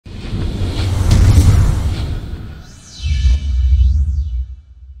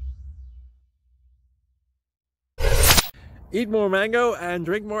Eat more mango and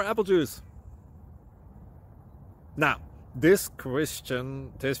drink more apple juice. Now, this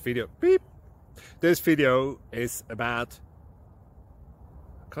video is about...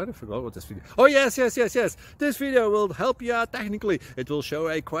 I kind of forgot what this video... Oh, yes. This video will help you out technically. It will show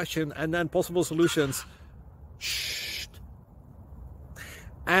a question and then possible solutions. Shh.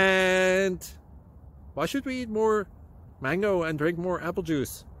 And why should we eat more mango and drink more apple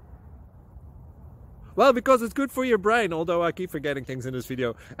juice? Well, because it's good for your brain, although I keep forgetting things in this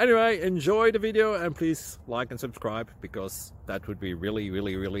video. Anyway, enjoy the video and please like and subscribe, because that would be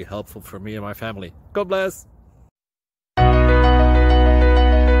really helpful for me and my family. God bless!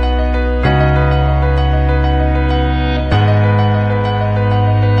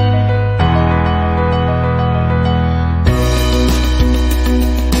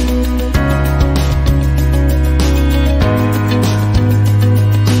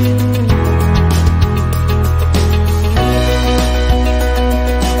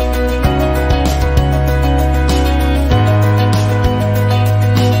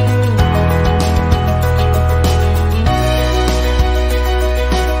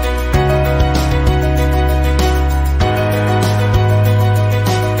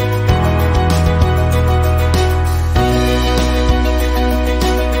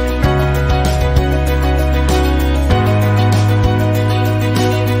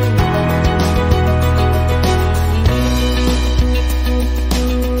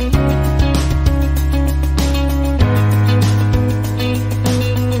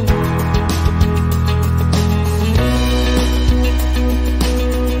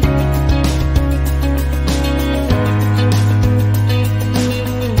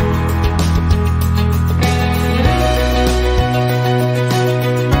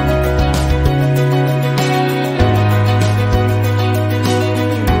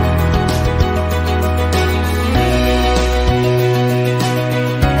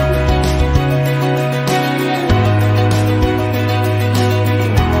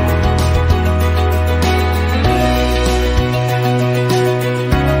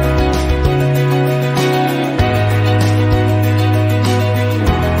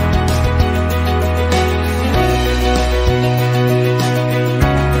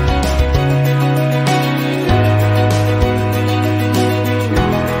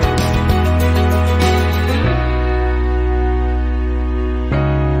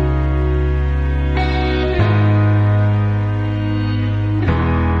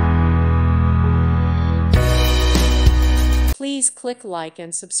 Please click like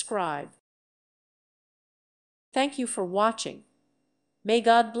and subscribe. Thank you for watching. May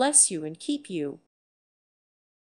God bless you and keep you.